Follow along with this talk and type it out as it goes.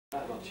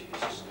Oh,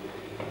 Jesus.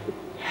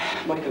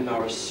 Michael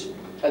Norris,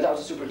 that was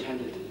the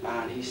superintendent,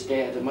 and he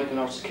stated that Michael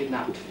Norris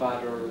kidnapped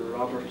Father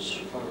Roberts,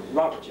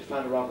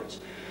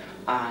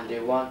 and they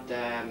want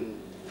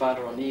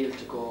Father O'Neill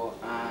to go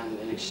and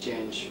in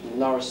exchange.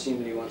 Norris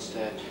seemingly wants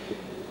to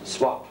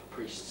swap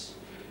priests.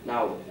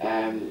 Now,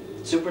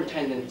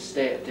 superintendent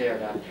stated there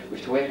that we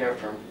have to wait here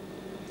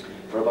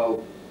for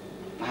about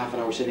half an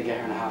hour. We said to get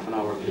here in a half an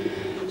hour.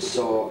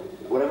 So,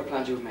 whatever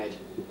plans you've made,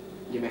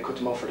 you may cut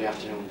them off for the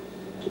afternoon.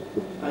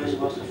 I was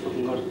supposed to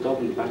fucking go to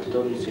Dublin, back to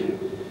Dublin soon.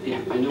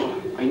 Yeah, I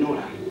know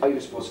that. I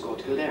was supposed to go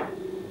to Kildare,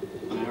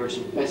 and I heard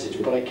some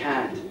message, but I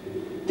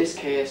can't. This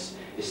case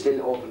is still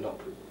opened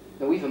up.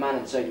 Now, we've a man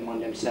inside in one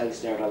of them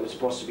cells there that was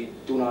supposed to be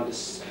doing all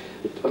these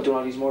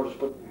murders,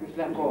 but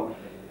let him go.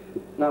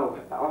 Now,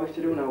 all we have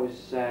to do now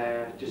is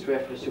just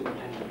wait for the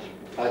superintendent.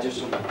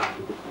 Just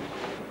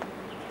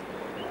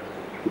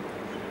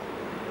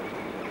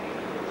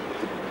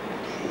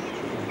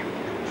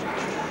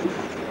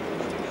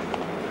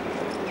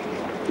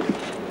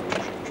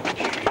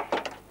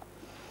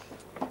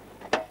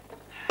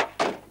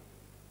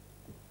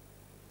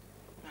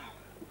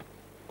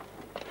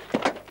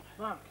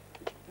Mark,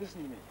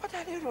 listen to me. what the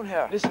hell are you doing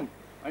here? Listen,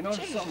 I know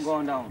there's something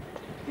going down.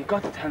 You've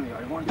got to tell me.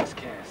 I want this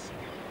case.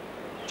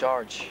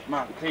 George.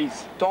 Mark,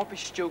 please. Don't be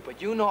stupid.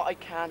 You know I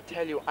can't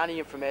tell you any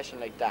information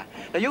like that.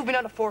 Now, you've been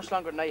on the force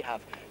longer than I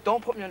have.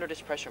 Don't put me under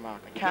this pressure,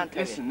 Mark. I can't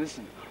tell you.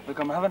 Listen. Look,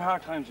 I'm having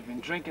hard times. I've been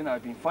drinking.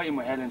 I've been fighting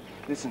with Helen.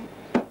 Listen,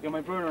 you're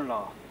my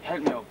brother-in-law.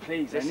 Help me out,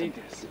 please. Listen, I need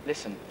this.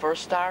 Listen, for a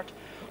start,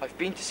 I've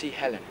been to see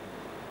Helen.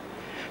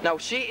 Now,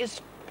 she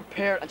is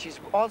prepared and she's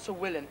also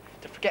willing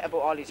to forget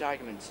about all these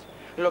arguments.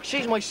 Look,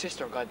 she's my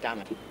sister,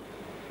 goddammit.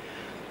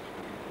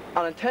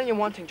 And I'm telling you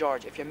one thing,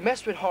 George, if you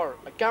mess with her,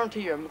 I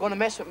guarantee you're going to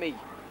mess with me.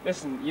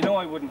 Listen, you know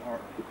I wouldn't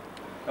hurt her.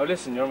 Now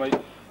listen, you're my...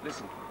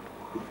 Listen,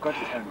 you've got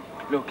to tell me.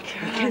 Look,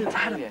 he killed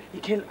Adam. He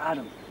killed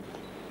Adam.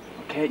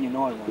 Okay, you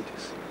know I want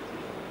this.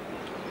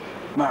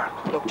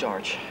 Mark. Look,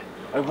 George.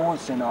 I won't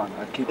say nothing.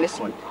 I'll keep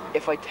Listen, it quiet.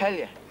 if I tell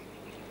you,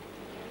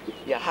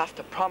 you have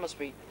to promise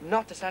me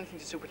not to say anything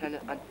to the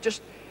superintendent and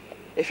just...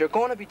 If you're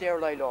going to be there,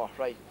 lie low,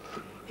 right?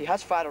 He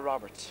has Father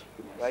Roberts,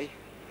 right?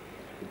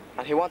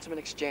 And he wants him in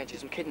exchange.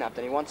 He's been kidnapped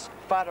and he wants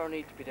Father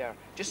O'Neill to be there.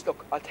 Just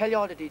look, I'll tell you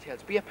all the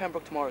details. Be at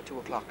Pembroke tomorrow at 2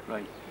 o'clock.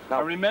 Right.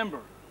 Now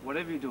remember,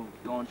 whatever you do,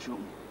 don't shoot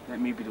me.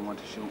 Let me be the one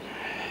to shoot.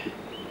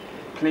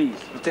 Please.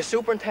 The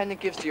superintendent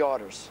gives the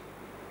orders.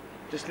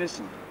 Just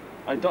listen.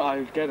 I'll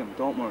get him,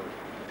 don't worry.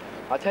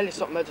 I'll tell you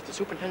something else. If the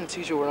superintendent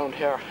sees you around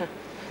here,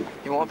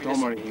 he won't be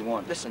listening. Don't worry, he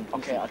won't. Listen,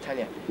 okay, I'll tell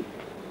you.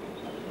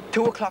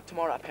 2 o'clock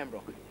tomorrow at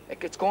Pembroke.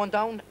 It's going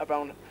down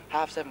around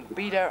 7:30.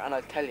 Be there and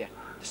I'll tell you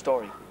the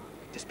story.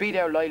 Just be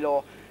there, lie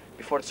low,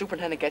 before the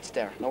superintendent gets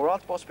there. Now, we're all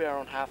supposed to be there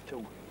around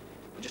 2:30.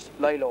 But just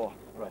lie low.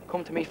 Right.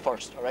 Come to me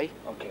first, all right?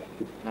 Okay.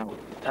 Now.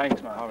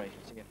 Thanks, man. All right,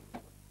 see you.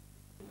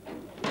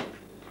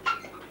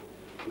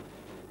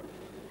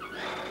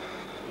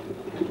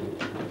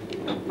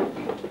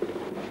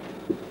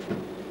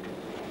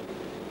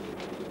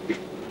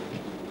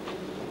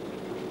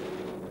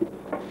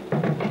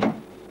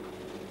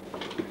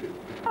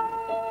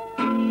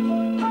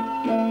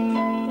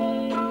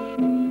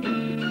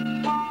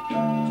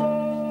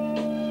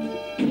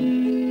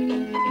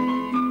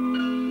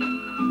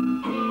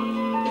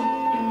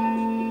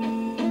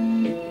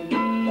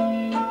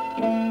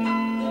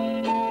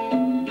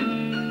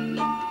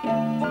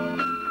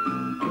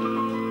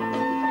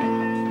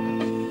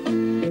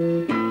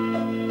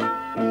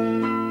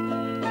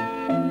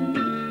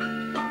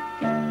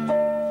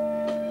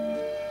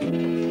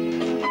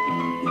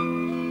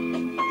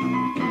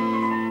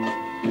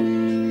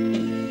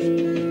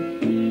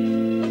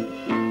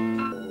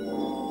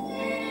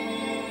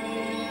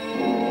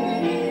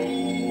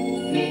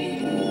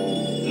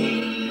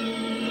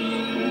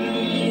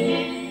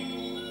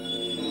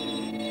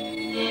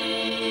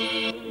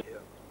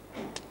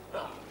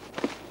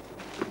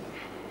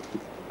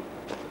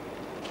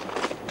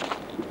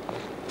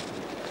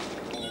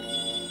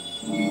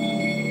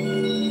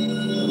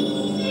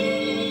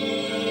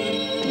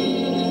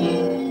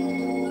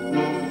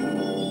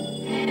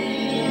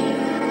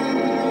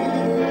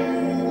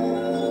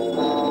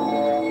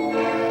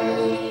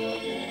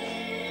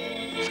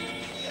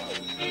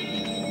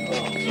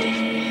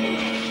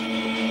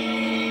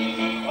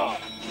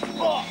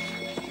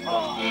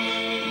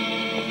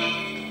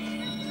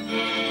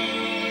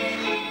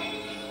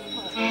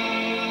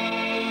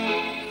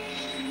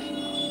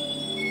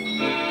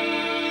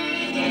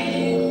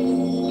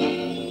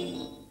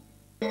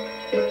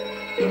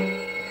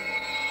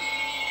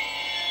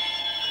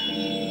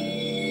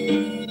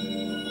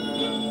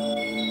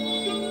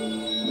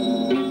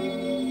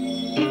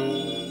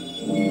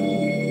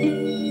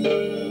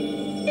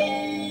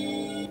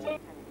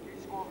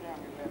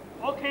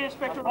 Okay,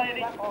 Inspector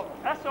Riley.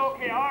 That's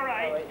okay, all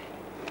right.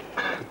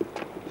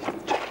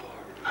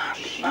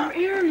 I'm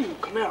hearing.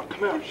 Come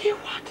here. Hear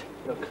what?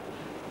 Look,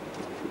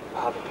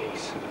 have a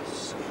piece.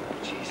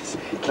 Jesus,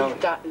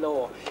 keep that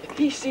low. If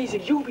he sees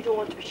it, you'll be the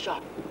one to be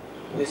shot.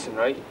 Listen,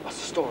 right? What's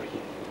the story?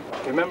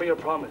 Remember your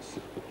promise.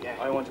 Yeah.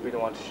 I want to be the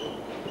one to shoot.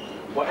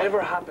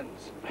 Whatever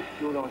happens,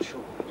 you don't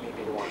shoot. Me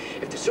be the one.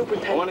 If the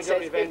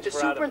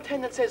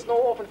superintendent says no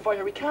open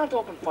fire, we can't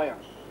open fire.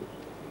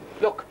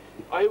 Look,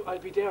 I'll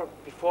be there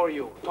before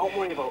you. Don't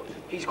worry about it.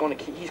 He's gonna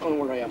know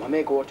where I am. I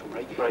may go to him,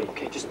 right? Right.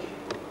 Okay, just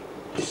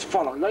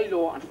follow, lie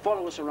low and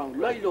follow us around.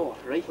 Lie low,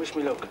 right? Wish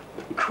me luck.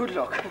 Good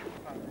luck.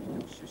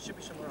 Should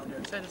be somewhere around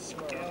there. Say this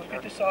somewhere around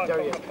Get this on.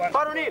 There he is.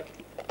 Father O'Neill.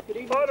 Good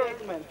evening,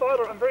 gentlemen.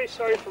 Father, I'm very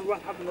sorry for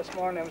what happened this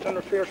morning. I was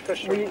under fierce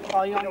pressure.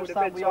 I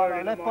understand, we all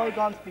are. Let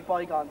bygones be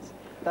bygones.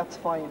 That's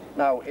fine.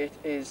 Now, it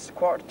is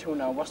 1:45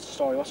 now. What's the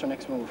story? What's our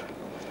next move?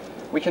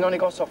 We can only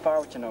go so far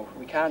with you now.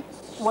 We can't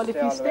Well, if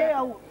you stay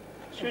out...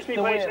 Excuse me,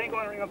 the boys, way- I ain't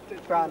going to ring up the...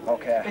 Grand.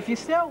 Okay. If you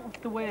stay out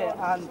of the way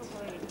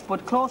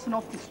but close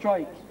enough to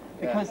strike,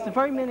 because the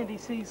very minute he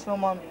sees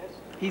someone,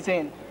 he's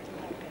in.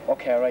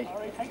 Okay, right. All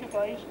right, thank you,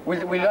 guys.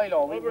 We'll lie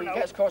low. We'll Over get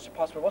now. as close as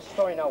possible. What's the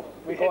story now?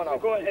 We go now.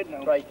 Go ahead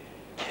now. Right.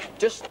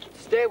 Just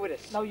stay with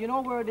us. Now, you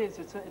know where it is.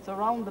 It's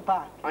around the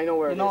back. I know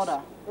where it is. You know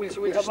that. We'll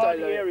have just all lie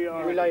the low. area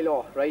We'll already. lie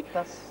low, right?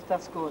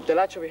 That's good. The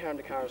lads will be here in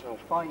the cars now.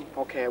 Fine.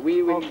 Okay,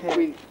 we'll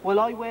Okay. Will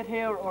I wait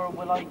here or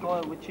will I go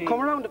out with you?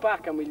 come around the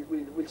back and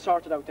we'll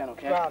sort it out then,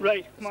 okay? Grand.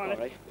 Right, come on. All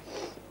right.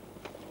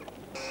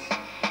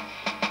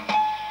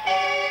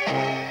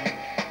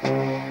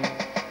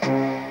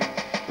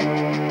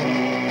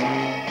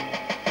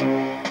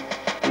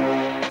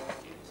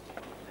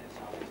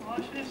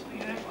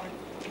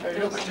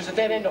 Look, there's a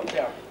dead end up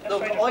there.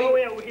 Look, there's no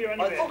way over here What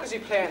anyway. the fuck is he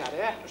playing at,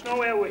 yeah? There's no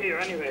way over here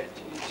anyway.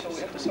 So we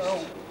have to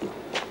surround.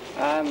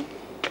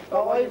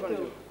 What what are you I'll gonna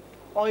do,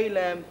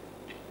 I'll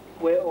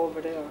wait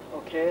over there,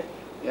 okay?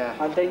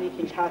 Yeah. And then you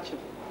can catch him.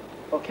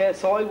 Okay,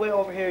 so I'll wait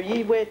over here.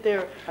 You wait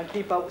there and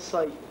keep out of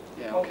sight.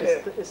 Yeah,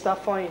 Okay. Is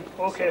that fine?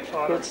 Okay,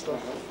 Father. Good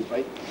stuff.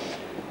 Right.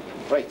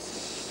 Right.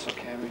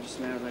 Okay, we just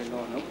made it right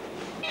low now.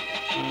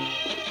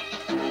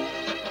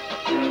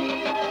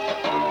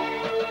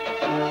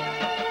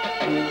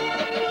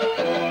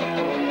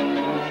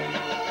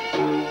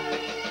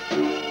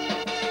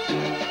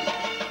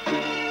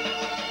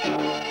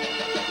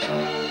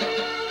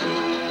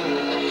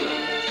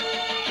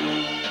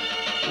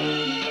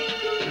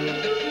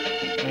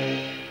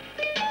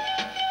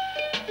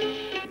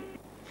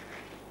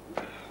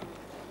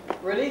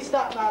 Release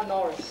that man,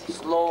 Norris.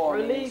 Slow.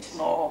 Release.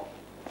 Slow.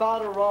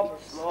 Father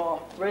Roberts.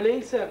 Slow.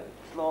 Release him.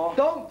 Slow.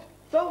 Don't.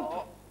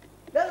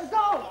 Let him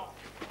go.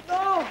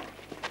 No.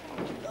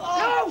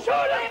 No!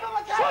 Shoot him!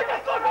 Shoot the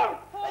fucker!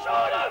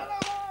 Shoot him!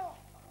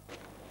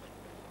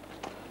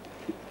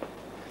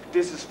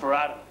 This is for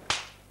Adam.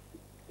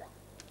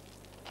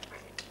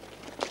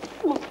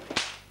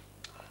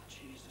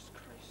 Jesus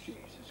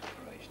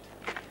Christ.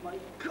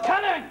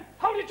 Cannon,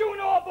 how did you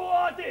know about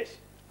all this?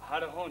 I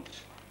had a hunch.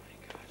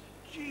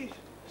 Jeez.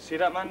 See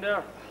that man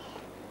there?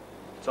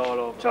 It's all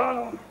over. It's all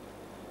over.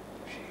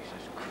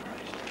 Jesus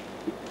Christ.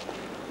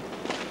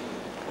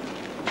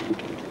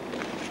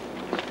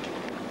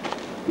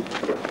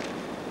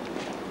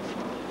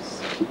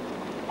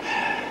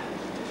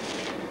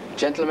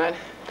 Gentlemen,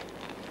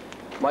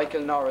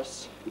 Michael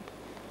Norris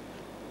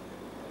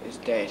is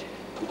dead.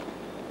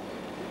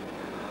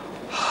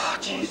 Oh,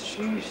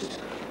 Jesus.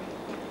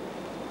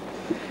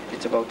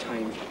 It's about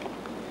time.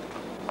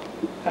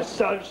 That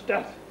solves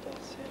that.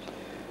 That's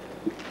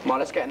it. Come on,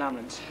 let's get an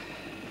ambulance.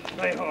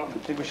 Right home. I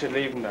think we should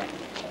leave him there.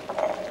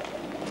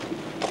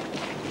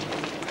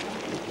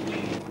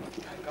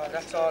 God,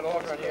 that's all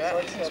over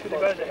anyway. It's pretty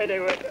bad. A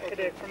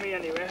headache for me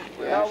anyway.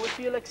 Now, if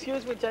you'll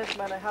excuse me,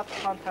 gentlemen, I have to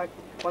contact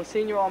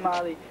Monsignor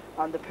O'Malley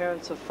and the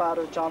parents of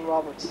Father John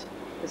Roberts.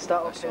 Is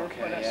that That's okay?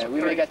 okay, Well, that's yeah. We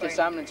will very get this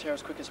fine. ambulance here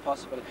as quick as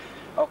possible.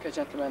 Okay,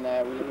 gentlemen, we'll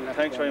have to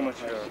Thanks go very now. much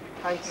for your...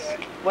 Thanks.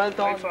 Well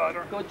done.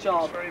 Father. Good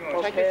job. Thanks very much.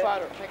 Okay. Thank you,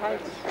 Father.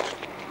 Thank you.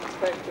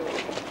 Thanks.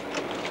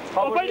 Inspector.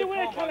 Oh, by the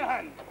way,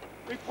 Callahan,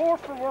 report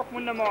for work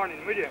Monday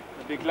morning, will you?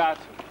 I'd be glad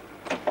to.